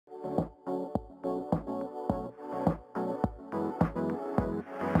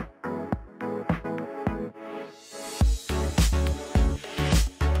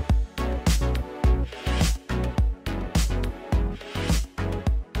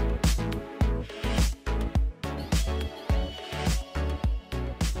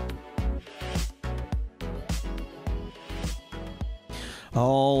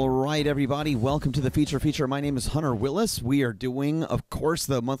All right, everybody, welcome to the Feature. My name is Hunter Willis. We are doing, of course,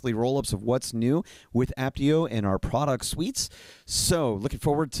 the monthly roll-ups of what's new with Apptio and our product suites. So looking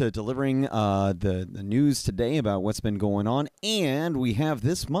forward to delivering the news today about what's been going on. And we have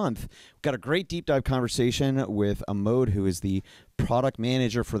this month, we've got a great deep dive conversation with Amod, who is the product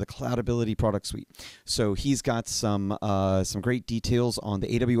manager for the Cloudability product suite. So he's got some great details on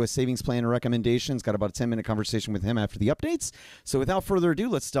the AWS Savings Plan recommendations. Got about a 10-minute conversation with him after the updates. So without further ado,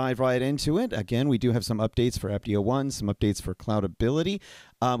 let's dive right into it. Again, we do have some updates for ApptioOne, some updates for Cloudability.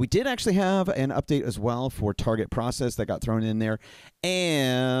 We did actually have an update as well for target process that got thrown in there.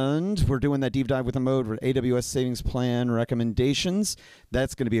 And we're doing that deep dive with Amod for AWS Savings Plan recommendations.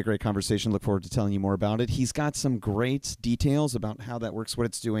 That's going to be a great conversation. Look forward to telling you more about it. He's got some great details about how that works, what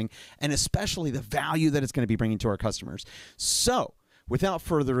it's doing, and especially the value that it's going to be bringing to our customers. So without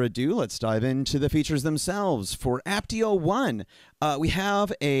further ado, let's dive into the features themselves. For ApptioOne, we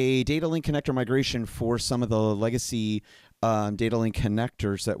have a data link connector migration for some of the legacy data link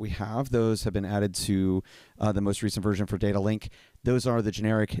connectors that we have. Those have been added to the most recent version for data link. Those are the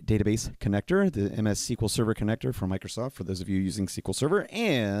generic database connector, the MS SQL Server connector from Microsoft, for those of you using SQL Server,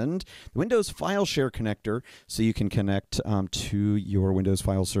 and the Windows File Share connector, so you can connect to your Windows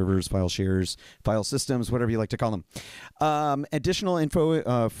file servers, file shares, file systems, whatever you like to call them. Additional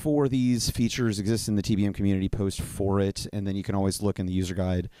info for these features exists in the TBM community post for it, and then you can always look in the user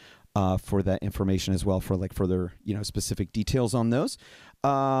guide for that information as well for like further specific details on those.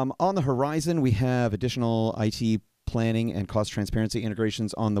 On the horizon, we have additional IT planning and cost transparency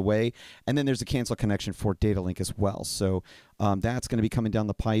integrations on the way, and then there's a cancel connection for data link as well. So that's going to be coming down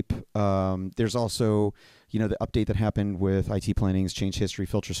the pipe. There's also the update that happened with IT planning's change history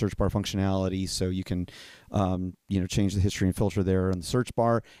filter search bar functionality, so you can change the history and filter there in the search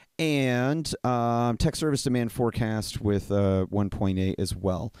bar, and tech service demand forecast with 1.8 as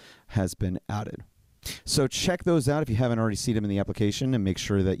well has been added. So check those out if you haven't already seen them in the application, and make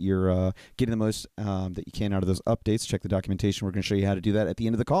sure that you're getting the most that you can out of those updates. Check the documentation. We're going to show you how to do that at the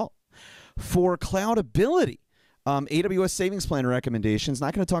end of the call. For Cloudability, AWS Savings Plan recommendations.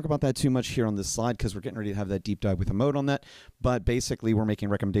 Not going to talk about that too much here on this slide because we're getting ready to have that deep dive with Amod on that. But basically, we're making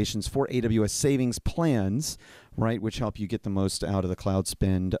recommendations for AWS Savings Plans, right, which help you get the most out of the cloud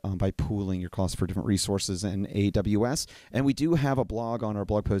spend by pooling your costs for different resources in AWS. And we do have a blog on our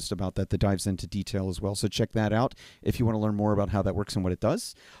blog post about that dives into detail as well. So check that out if you want to learn more about how that works and what it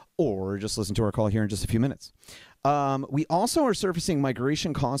does, or just listen to our call here in just a few minutes. We also are surfacing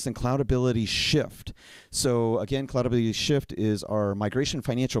migration costs and Cloudability Shift. So again, Cloudability Shift is our migration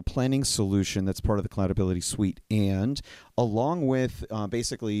financial planning solution that's part of the Cloudability suite. And along with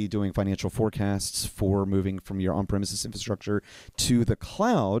basically doing financial forecasts for moving from your on-premises infrastructure to the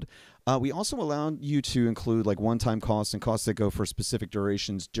cloud, we also allow you to include like one-time costs and costs that go for specific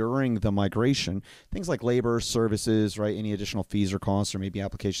durations during the migration. Things like labor, services, right? Any additional fees or costs, or maybe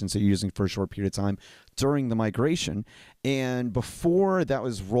applications that you're using for a short period of time during the migration. And before that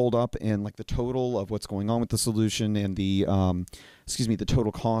was rolled up in like the total of what's going on with the solution and the the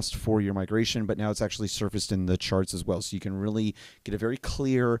total cost for your migration, but now it's actually surfaced in the charts as well. So you can really get a very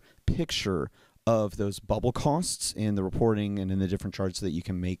clear picture of those bubble costs in the reporting and in the different charts that you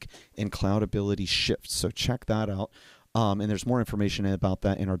can make in Cloudability Shift. So check that out. And there's more information about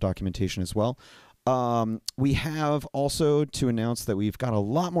that in our documentation as well. We have also to announce that we've got a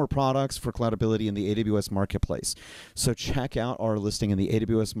lot more products for Cloudability in the AWS Marketplace. So check out our listing in the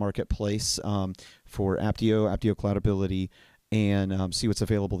AWS Marketplace for Apptio Cloudability, and see what's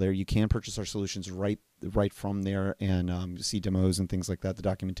available there. You can purchase our solutions right from there and see demos and things like that, the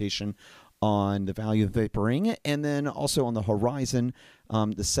documentation on the value that they bring. And then also on the horizon,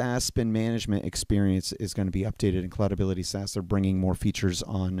 the SaaS spend management experience is going to be updated in Cloudability SaaS. They're bringing more features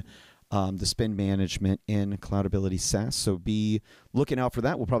on the spend management in Cloudability SaaS. So be looking out for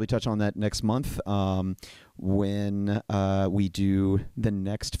that. We'll probably touch on that next month when we do the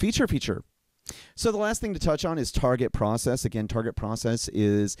next feature. So the last thing to touch on is target process. Again, target process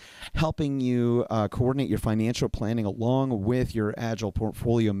is helping you coordinate your financial planning along with your agile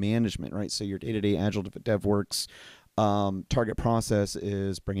portfolio management, right? So your day-to-day agile dev works. Target process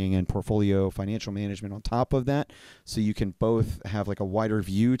is bringing in portfolio financial management on top of that, so you can both have like a wider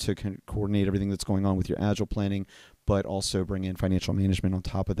view to coordinate everything that's going on with your agile planning, but also bring in financial management on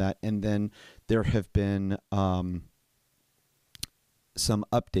top of that. And then there have been some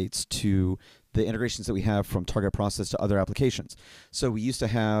updates to the integrations that we have from target process to other applications. So we used to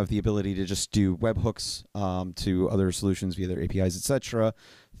have the ability to just do webhooks to other solutions via their APIs, etc.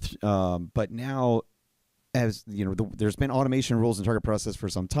 But now, as you know, there's been automation rules in target process for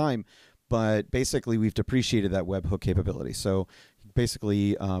some time, but basically we've depreciated that webhook capability. So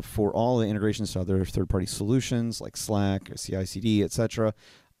basically for all the integrations to other third-party solutions like Slack, CI/CD, etc.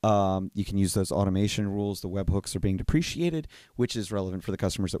 You can use those automation rules. The webhooks are being depreciated, which is relevant for the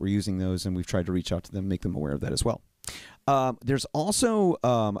customers that were using those, and we've tried to reach out to them, make them aware of that as well. There's also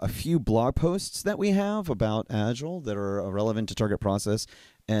a few blog posts that we have about Agile that are relevant to target process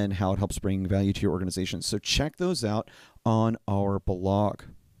and how it helps bring value to your organization. So check those out on our blog.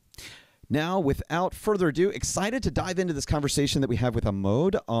 Now, without further ado, excited to dive into this conversation that we have with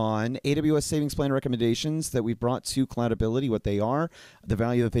Amod on AWS Savings Plan recommendations that we've brought to Cloudability, what they are, the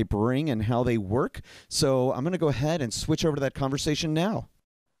value that they bring, and how they work. So I'm going to go ahead and switch over to that conversation now.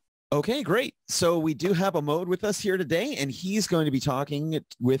 Okay, great. So we do have Amod with us here today, and he's going to be talking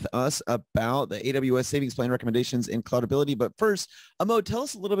with us about the AWS Savings Plan recommendations in Cloudability. But first, Amod, tell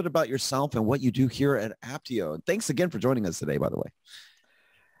us a little bit about yourself and what you do here at Apptio. And thanks again for joining us today, by the way.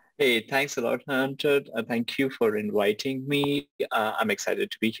 Hey, thanks a lot, Hunter. Thank you for inviting me. I'm excited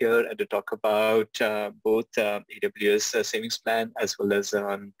to be here and to talk about both AWS Savings Plan as well as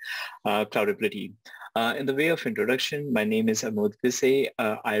Cloudability. In the way of introduction, my name is Amod Bhise.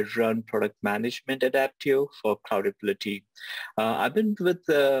 I run product management at Apptio for Cloudability. I've been with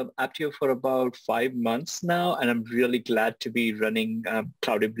Apptio for about 5 months now, and I'm really glad to be running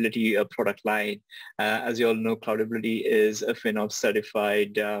Cloudability product line. As you all know, Cloudability is a FinOps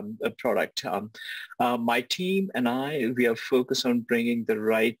certified product. My team and we are focused on bringing the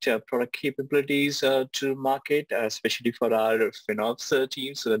right product capabilities to market, especially for our FinOps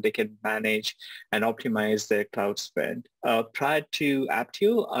team, so that they can manage and optimize their cloud spend. Prior to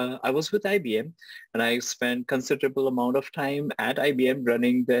Apptio, I was with IBM, and I spent considerable amount of time at IBM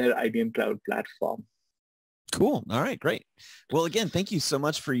running their IBM Cloud platform. Cool. All right, great. Well, again, thank you so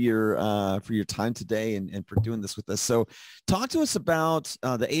much for your time today and for doing this with us. So talk to us about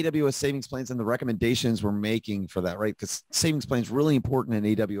the AWS savings plans and the recommendations we're making for that, right? Because savings plans really important in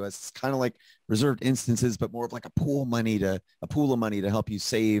AWS. It's kind of like reserved instances, but more of like a pool of money to help you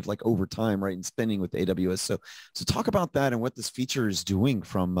save like over time, right? And spending with AWS. So talk about that and what this feature is doing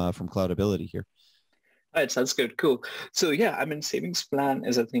from Cloudability here. All right, sounds good. Cool. So yeah, I mean, Savings Plan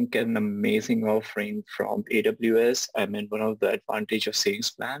is, I think, an amazing offering from AWS. I mean, one of the advantage of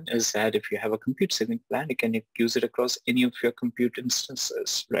Savings Plan is that if you have a compute saving plan, you can use it across any of your compute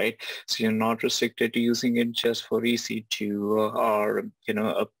instances, right? So you're not restricted to using it just for EC2 or,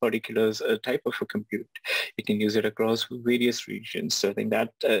 a particular type of a compute. You can use it across various regions. So I think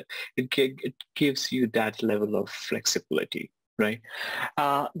that it gives you that level of flexibility. Right.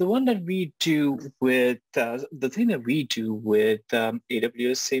 The thing that we do with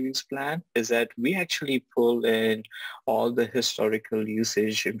AWS Savings Plan is that we actually pull in all the historical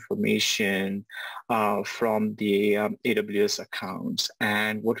usage information from the AWS accounts.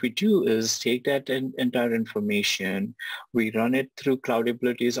 And what we do is take that entire information, we run it through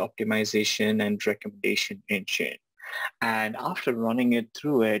Cloudability's optimization and recommendation engine. And after running it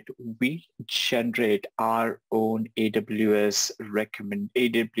through it, we generate our own AWS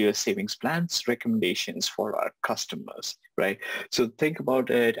savings plans recommendations for our customers, right? So think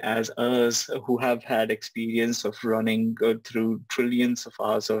about it as us who have had experience of running through trillions of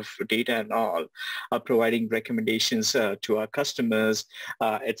hours of data and all, providing recommendations to our customers.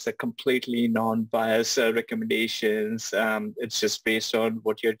 It's a completely non-biased recommendations. It's just based on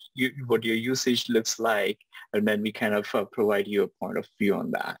what your usage looks like, and then we kind of provide you a point of view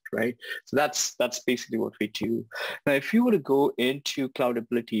on that, right? So that's basically what we do. Now, if you were to go into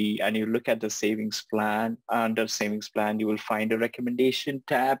Cloudability and you look at the savings plan, under savings plan, you will find a recommendation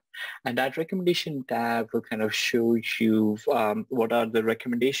tab, and that recommendation tab will kind of show you what are the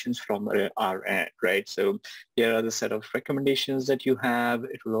recommendations from our end, right? So here are the set of recommendations that you have.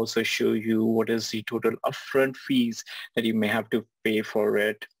 It will also show you what is the total upfront fees that you may have to pay for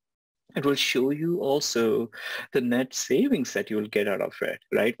it. It will show you also the net savings that you will get out of it,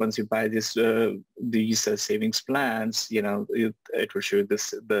 right? Once you buy these savings plans, it will show you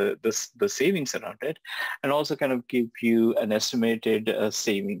the savings around it, and also kind of give you an estimated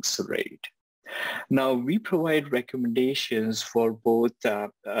savings rate. Now, we provide recommendations for both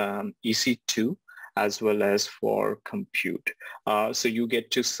EC2 as well as for compute. So you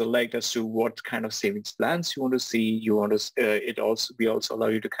get to select as to what kind of savings plans you want to see. We also allow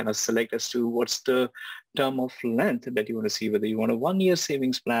you to kind of select as to what's the term of length that you want to see, whether you want a 1-year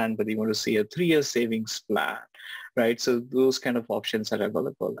savings plan, whether you want to see a 3-year savings plan, right? So those kind of options are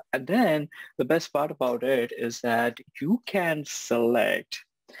available. And then the best part about it is that you can select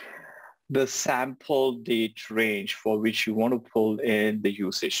the sample date range for which you want to pull in the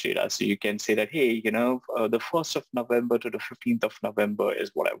usage data. So you can say that, hey, the 1st of November to the 15th of November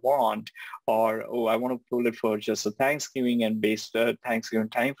is what I want, or, oh, I want to pull it for just a Thanksgiving and based Thanksgiving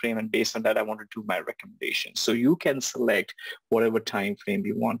time frame, and based on that, I want to do my recommendation. So you can select whatever time frame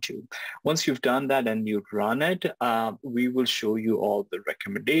you want to. Once you've done that and you run it, we will show you all the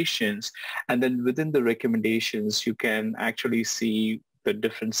recommendations. And then within the recommendations, you can actually see the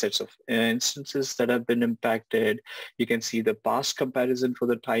different sets of instances that have been impacted. You can see the past comparison for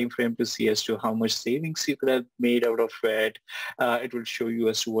the time frame to see as to how much savings you could have made out of it. It will show you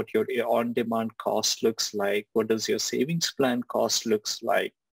as to what your on-demand cost looks like, what does your savings plan cost looks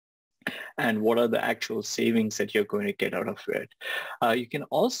like, and what are the actual savings that you're going to get out of it. You can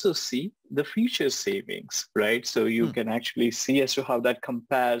also see the future savings, right? So you can actually see as to how that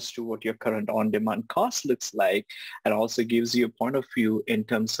compares to what your current on-demand cost looks like, and also gives you a point of view in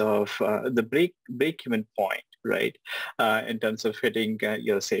terms of the break-even point, right? In terms of hitting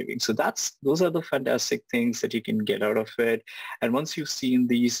your savings. So those are the fantastic things that you can get out of it. And once you've seen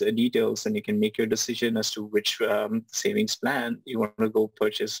these details, then you can make your decision as to which savings plan you want to go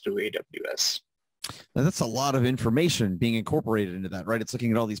purchase through AWS. Now, that's a lot of information being incorporated into that, right? It's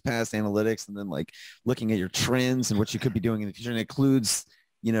looking at all these past analytics and then like looking at your trends and what you could be doing in the future. And it includes,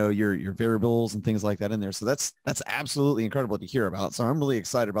 your variables and things like that in there. So that's absolutely incredible to hear about. So I'm really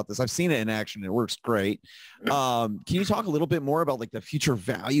excited about this. I've seen it in action. It works great. Can you talk a little bit more about like the future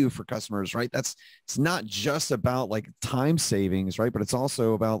value for customers, right? It's not just about like time savings, right? But it's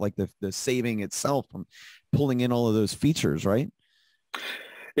also about like the saving itself from pulling in all of those features, right?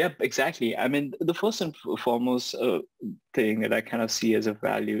 Yep, exactly. I mean, the first and foremost thing that I kind of see as a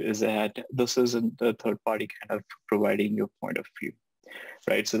value is that this isn't the third party kind of providing your point of view,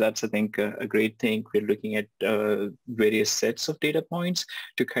 right? So that's, I think, a great thing. We're looking at various sets of data points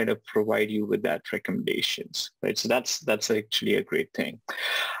to kind of provide you with that recommendations, right? So that's actually a great thing.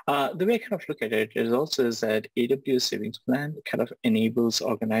 The way I kind of look at it is also is that AWS Savings Plan kind of enables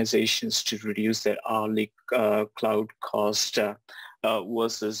organizations to reduce their hourly cloud cost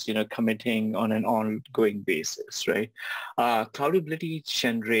versus committing on an ongoing basis, right? Cloudability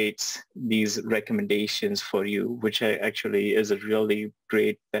generates these recommendations for you, which actually is a really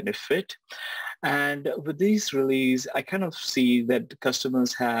great benefit. And with these release, I kind of see that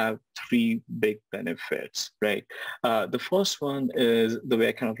customers have three big benefits, right? The first one is, the way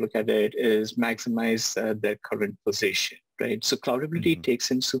I kind of look at it, is maximize their current position, right? So Cloudability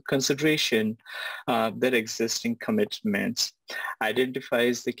takes into consideration their existing commitments,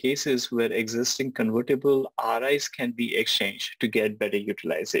 identifies the cases where existing convertible RIs can be exchanged to get better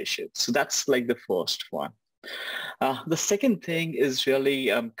utilization. So that's like the first one. The second thing is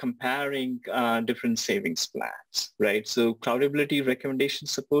really comparing different savings plans, right? So Cloudability recommendation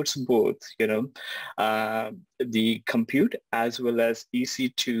supports both, the compute as well as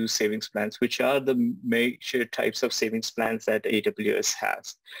EC2 savings plans, which are the major types of savings plans that AWS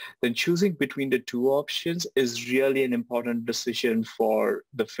has. Then choosing between the two options is really an important decision for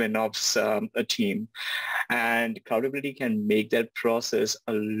the FinOps team. And Cloudability can make that process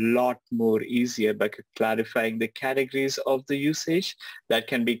a lot more easier by clarifying the categories of the usage that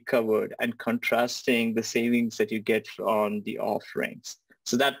can be covered and contrasting the savings that you get on the offerings.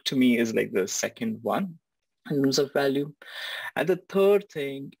 So that to me is like the second one in terms of value. And the third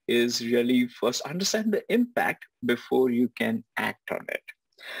thing is really first understand the impact before you can act on it.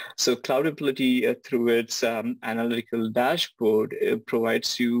 So Cloudability, through its analytical dashboard,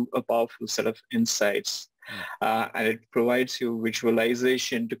 provides you a powerful set of insights. And it provides you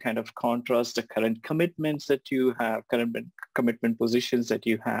visualization to kind of contrast the current commitments that you have, current commitment positions that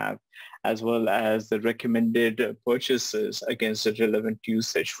you have, as well as the recommended purchases against the relevant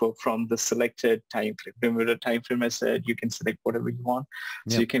usage from the selected time frame. Remember the time frame I said you can select whatever you want.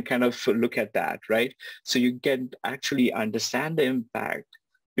 So you can kind of look at that, right? So you can actually understand the impact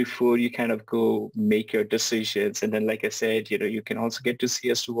before you kind of go make your decisions. And then, like I said, you can also get to see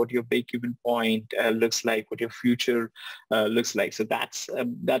as to what your break-even point looks like, what your future looks like. So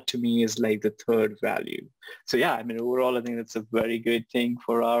that to me is like the third value. So yeah, I mean, overall, I think that's a very good thing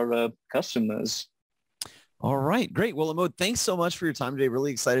for our customers. All right, great. Well, Amod, thanks so much for your time today.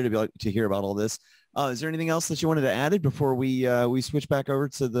 Really excited to hear about all this. Is there anything else that you wanted to add before we switch back over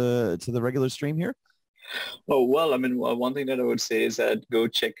to the regular stream here? Oh, well, I mean, one thing that I would say is that go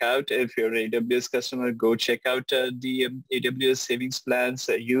check out, if you're an AWS customer, go check out the AWS savings plans,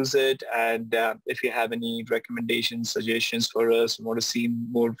 use it. And if you have any recommendations, suggestions for us, want to see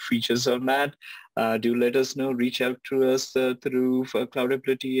more features on that, do let us know. Reach out to us through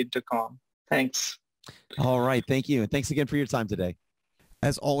cloudability.com. Thanks. All right. Thank you. And thanks again for your time today.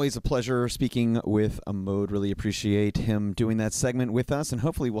 As always, a pleasure speaking with Amod. Really appreciate him doing that segment with us, and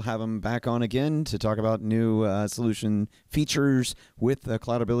hopefully we'll have him back on again to talk about new solution features with the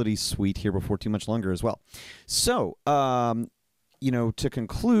Cloudability suite here before too much longer as well. So, to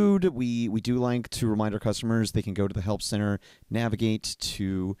conclude, we do like to remind our customers they can go to the Help Center, navigate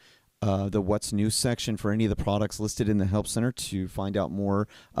to the What's New section for any of the products listed in the Help Center to find out more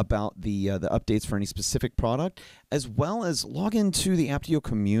about the updates for any specific product, as well as log into the Apptio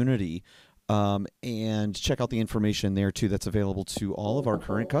community and check out the information there too that's available to all of our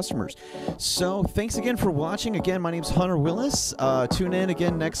current customers. So thanks again for watching. Again, my name's Hunter Willis. Tune in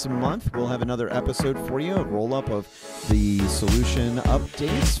again next month. We'll have another episode for you, a roll-up of the solution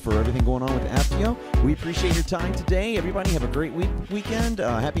updates for everything going on with Apptio. We appreciate your time today. Everybody have a great weekend.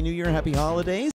 Happy New Year, happy holidays.